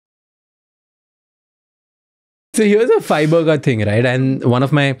So here's a fiber ka thing, right? And one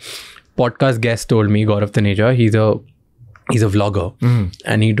of my podcast guests told me, Gaurav Taneja, he's a vlogger,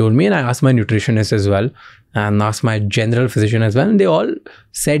 and he told me, and I asked my nutritionist as well, and asked my general physician as well, and they all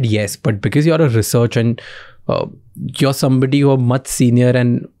said yes. But because you're a research and you're somebody who are much senior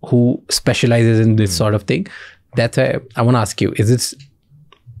and who specializes in this sort of thing, that's why I want to ask you: is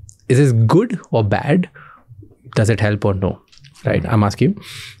this good or bad? Does it help or no? Right? I'm going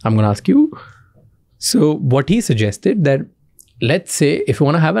to ask you. So what he suggested that, let's say if you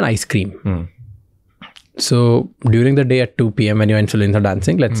want to have an ice cream. So during the day at 2 p.m. when your insulins are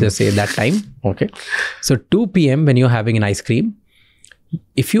dancing, let's just say that time. Okay. So 2 p.m. when you're having an ice cream,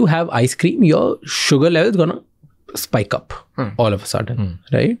 if you have ice cream, your sugar level is going to spike up all of a sudden,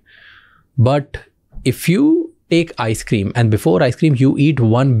 right? But if you take ice cream and before ice cream, you eat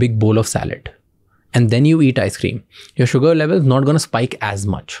one big bowl of salad and then you eat ice cream, your sugar level is not going to spike as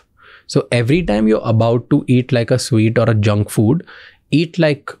much. So every time you're about to eat like a sweet or a junk food, eat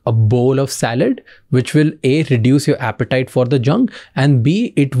like a bowl of salad, which will A, reduce your appetite for the junk, and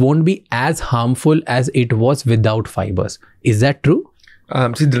B, it won't be as harmful as it was without fibers. Is that true?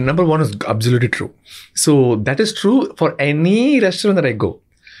 See, the number one is absolutely true. So that is true for any restaurant that I go.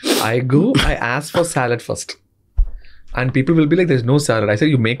 I ask for salad first. And people will be like, there's no salad. I said,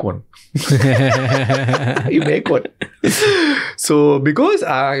 you make one. You make one. So because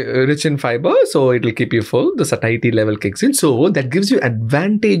rich in fiber, so it will keep you full. The satiety level kicks in. So that gives you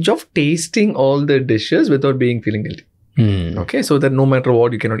advantage of tasting all the dishes without feeling guilty. Okay. So that no matter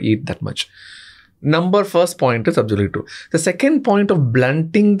what, you cannot eat that much. First point is absolutely true. The second point of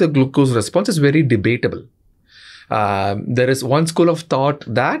blunting the glucose response is very debatable. There is one school of thought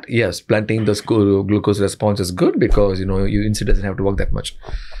that, yes, blunting the glucose response is good because, your insulin doesn't have to work that much.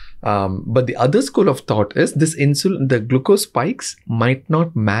 But the other school of thought is the glucose spikes might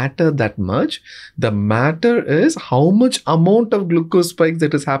not matter that much. The matter is how much amount of glucose spikes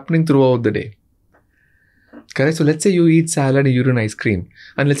that is happening throughout the day. Correct? So let's say you eat salad and you eat ice cream.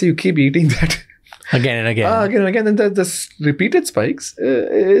 And let's say you keep eating that. Again and again. Again and again. Then the repeated spikes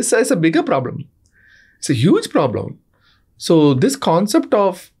is a bigger problem. It's a huge problem. So this concept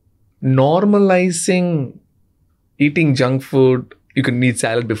of normalizing eating junk food, you can eat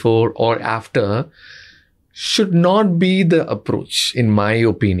salad before or after, should not be the approach, in my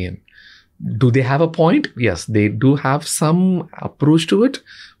opinion. Do they have a point? Yes, they do have some approach to it.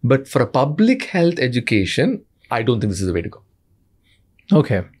 But for a public health education, I don't think this is the way to go.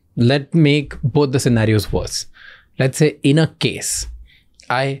 Okay. Let's make both the scenarios worse. Let's say in a case,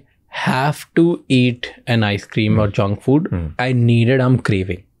 I have to eat an ice cream or junk food. I'm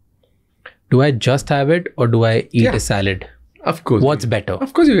craving. Do I just have it or do I eat a salad? Of course. What's better?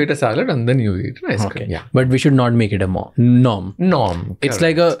 Of course, you eat a salad and then you eat an ice cream. Yeah. But we should not make it a norm.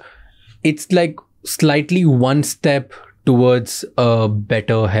 It's like slightly one step towards a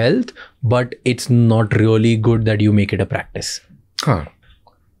better health, but it's not really good that you make it a practice.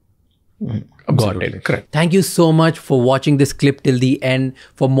 Got it. Correct. Thank you so much for watching this clip till the end.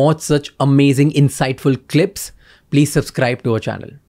 For more such amazing, insightful clips, please subscribe to our channel.